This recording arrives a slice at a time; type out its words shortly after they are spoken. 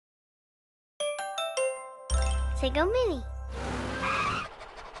Sago Mini.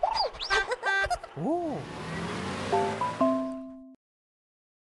 Ooh.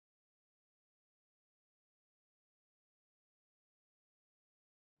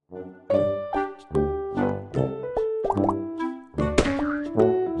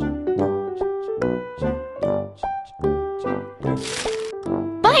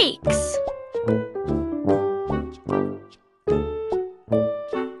 Bikes!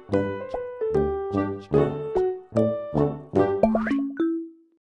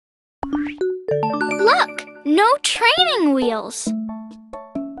 Look! No training wheels!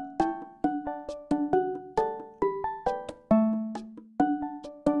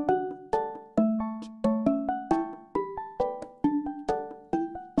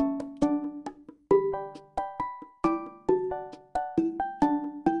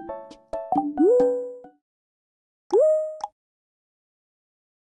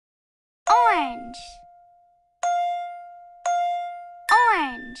 Orange.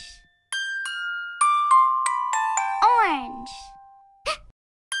 Orange. Orange.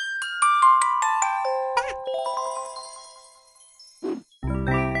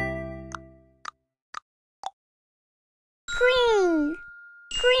 Green.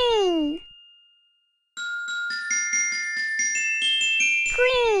 Green.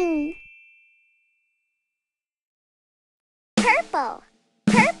 Green. Purple.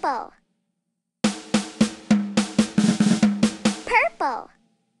 Purple. Purple.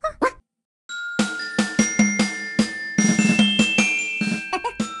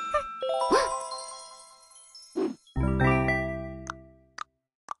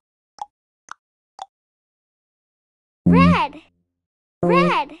 Red.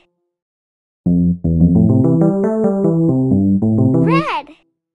 Red. Red.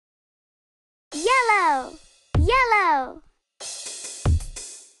 Yellow. Yellow.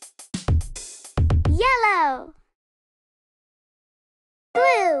 Yellow.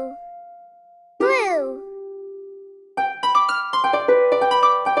 Blue. Blue.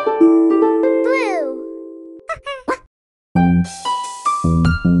 Blue.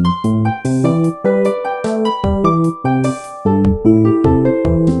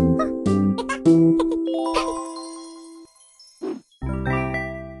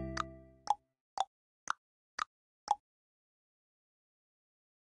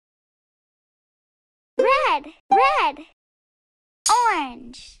 Red. Red.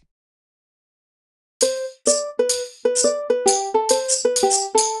 Orange.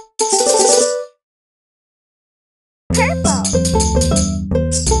 Purple.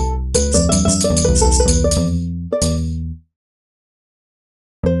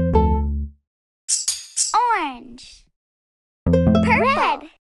 Orange. Red.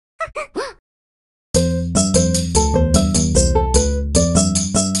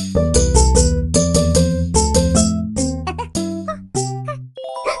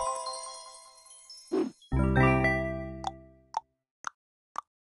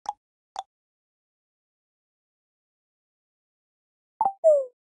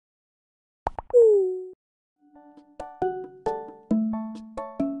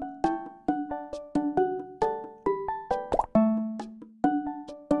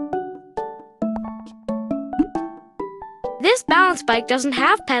 This balance bike doesn't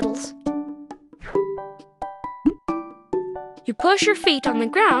have pedals. You push your feet on the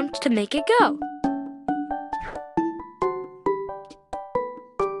ground to make it go.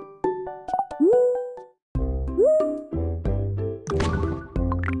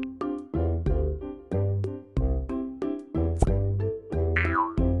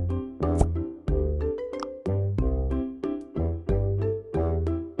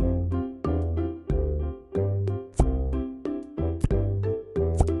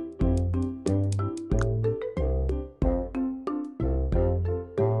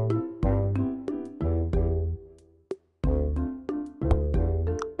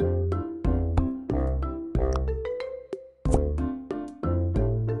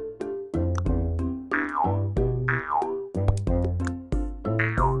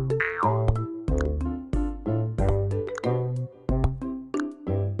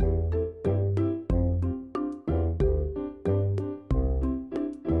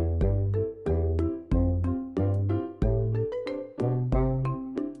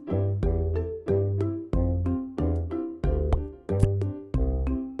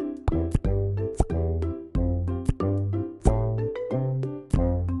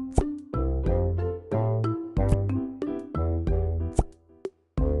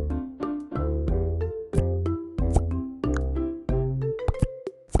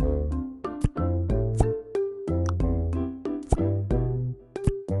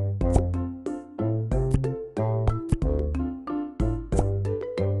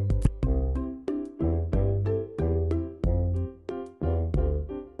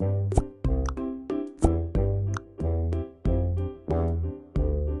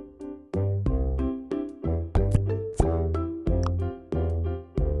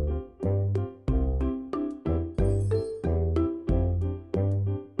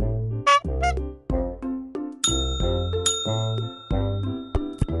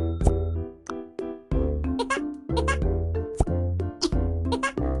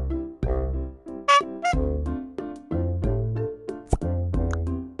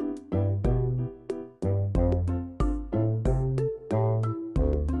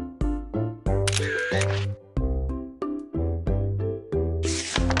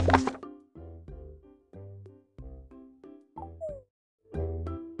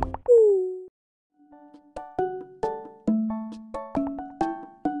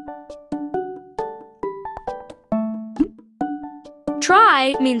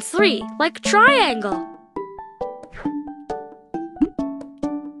 Tri means 3, like triangle.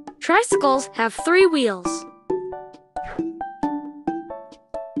 Tricycles have 3 wheels.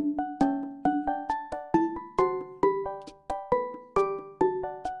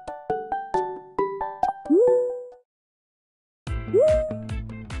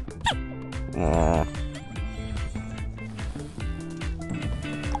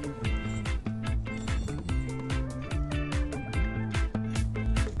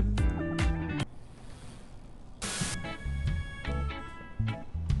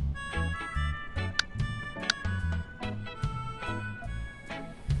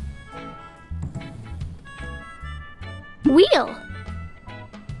 Wheel.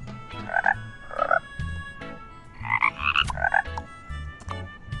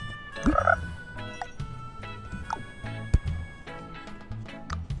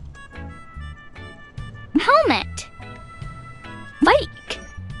 Helmet. Bike.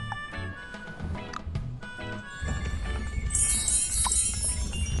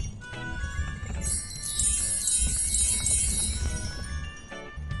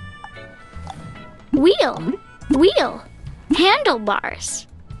 Wheel. Wheel. Handlebars.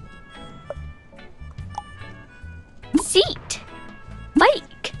 Seat.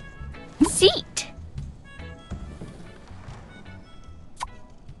 Bike. Seat.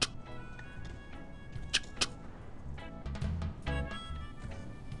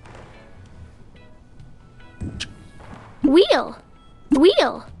 Wheel.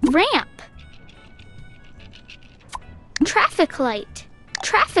 Wheel. Ramp. Traffic light.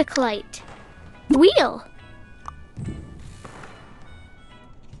 Traffic light. Wheel.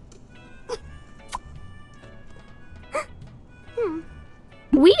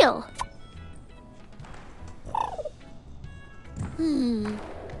 Wheel.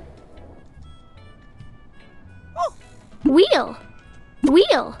 Wheel.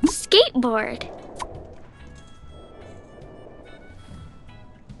 Wheel. Skateboard.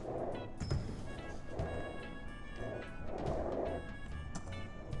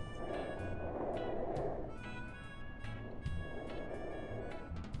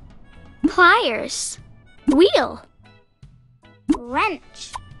 Pliers. Wheel.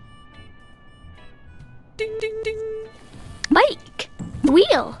 Wrench. Ding, ding, ding. Bike.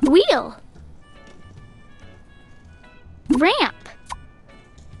 Wheel. Wheel. Ramp.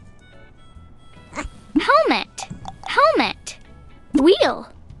 Helmet. Helmet. Wheel.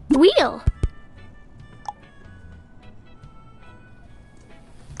 Wheel.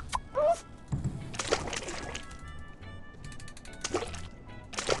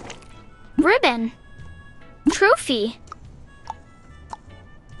 Ribbon. Trophy.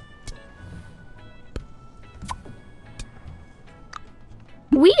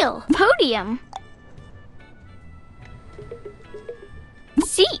 Wheel. Podium.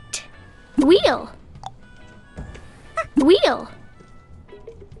 Seat. Wheel. Wheel.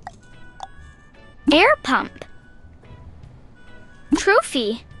 Air pump.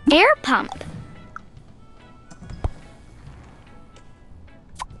 Trophy. Air pump.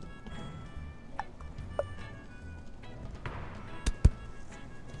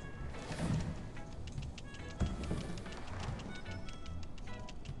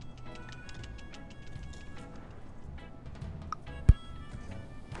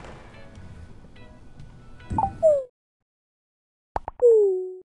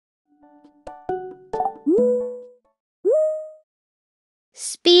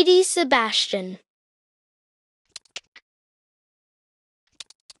 Speedy Sebastian.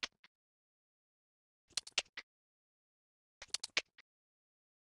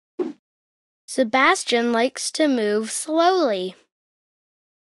 Sebastian likes to move slowly.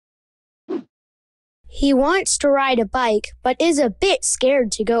 He wants to ride a bike, but is a bit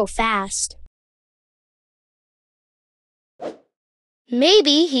scared to go fast.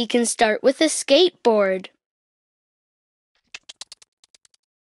 Maybe he can start with a skateboard.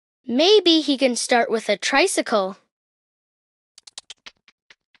 Maybe he can start with a tricycle.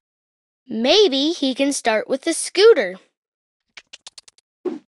 Maybe he can start with a scooter.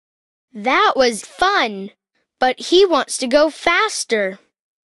 That was fun, but he wants to go faster.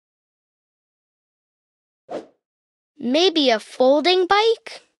 Maybe a folding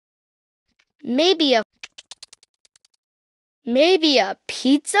bike? Maybe a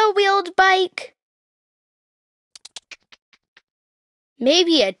pizza-wheeled bike?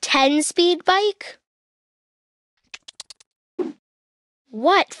 Maybe a 10-speed bike?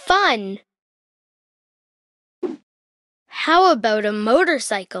 What fun! How about a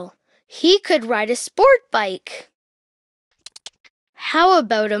motorcycle? He could ride a sport bike. How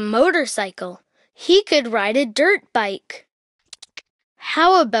about a motorcycle? He could ride a dirt bike.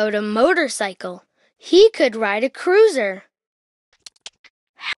 How about a motorcycle? He could ride a cruiser.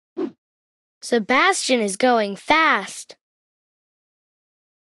 Sebastian is going fast.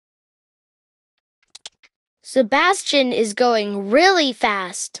 Sebastian is going really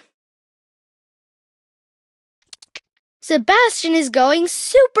fast. Sebastian is going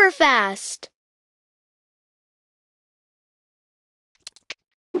super fast.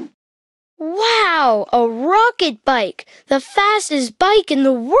 Wow, a rocket bike, the fastest bike in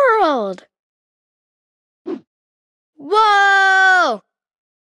the world. Whoa!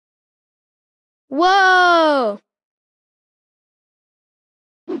 Whoa!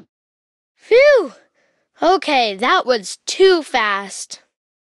 Phew! Okay, that was too fast.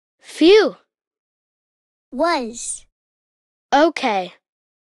 Phew! Was. Okay,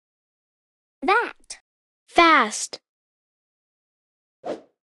 That. fast.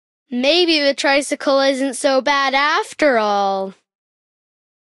 Maybe the tricycle isn't so bad after all.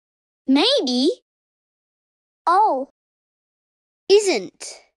 Maybe. Oh.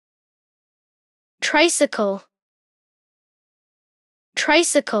 Isn't. Tricycle.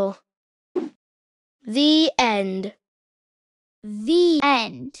 Tricycle. The end. The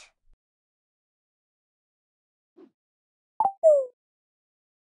end.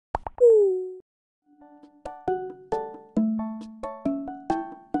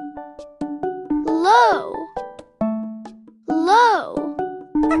 Low. Low.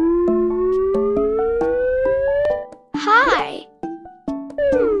 High.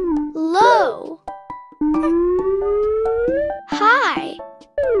 Low. High.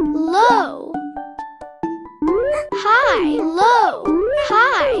 Low. High. Low.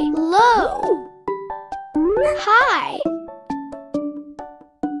 High. Low. High.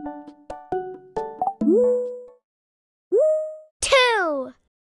 Two.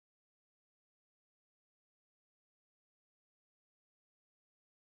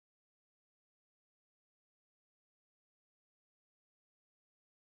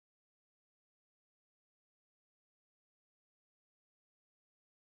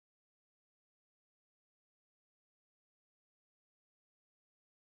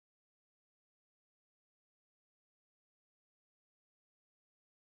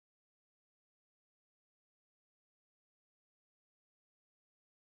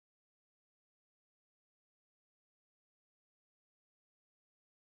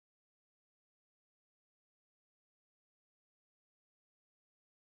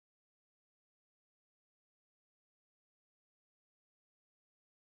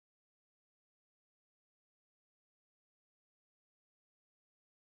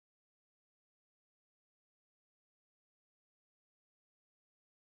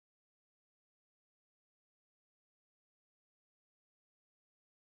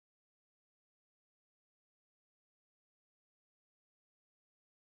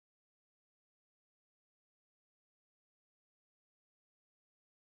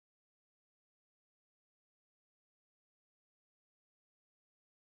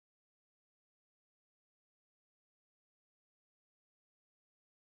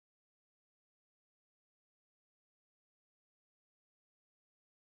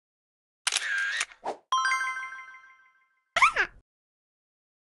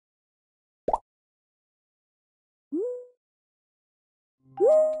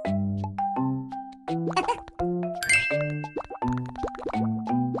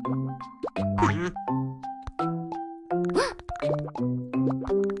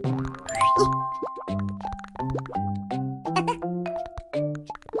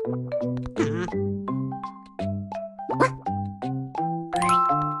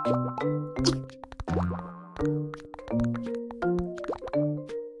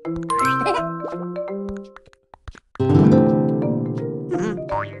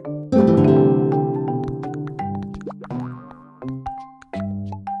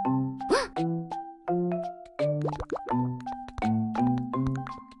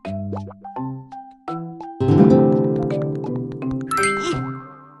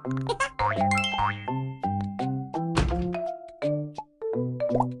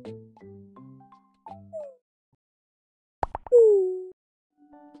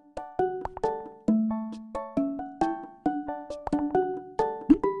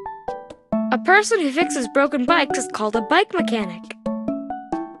 A person who fixes broken bikes is called a bike mechanic.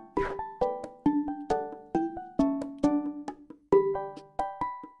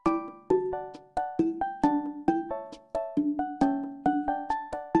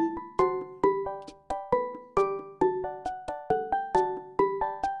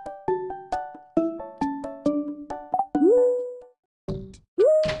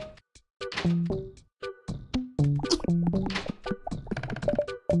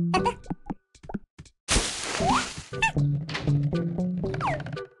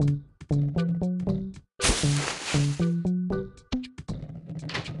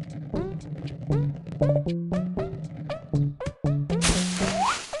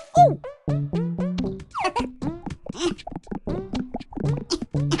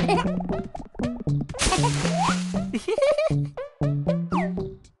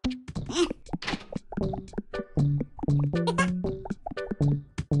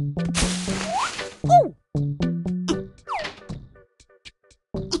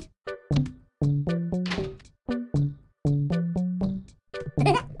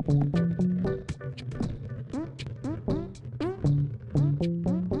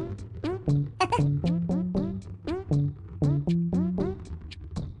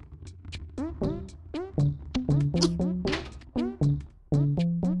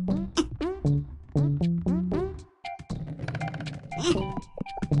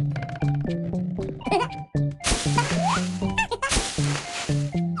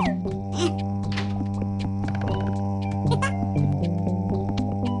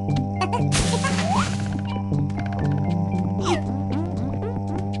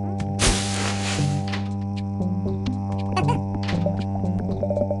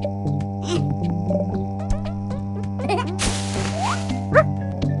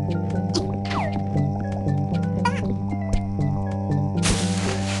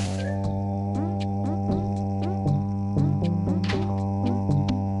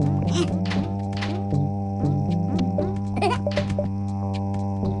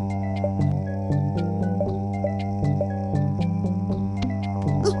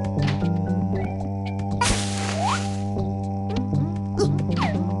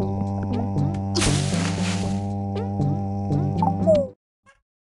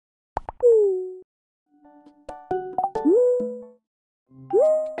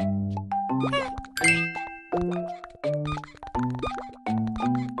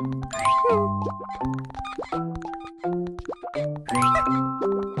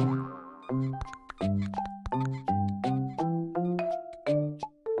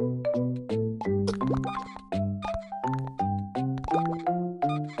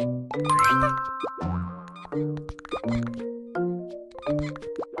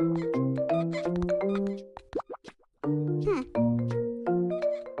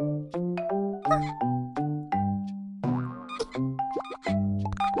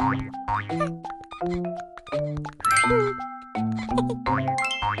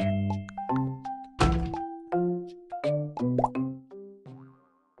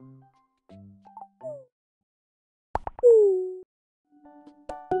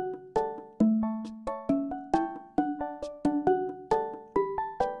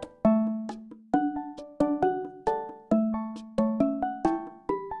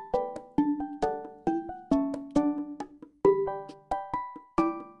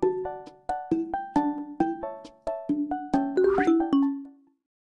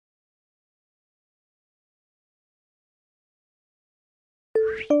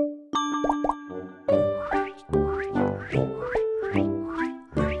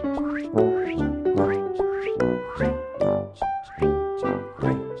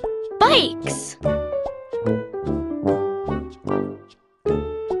 Bikes!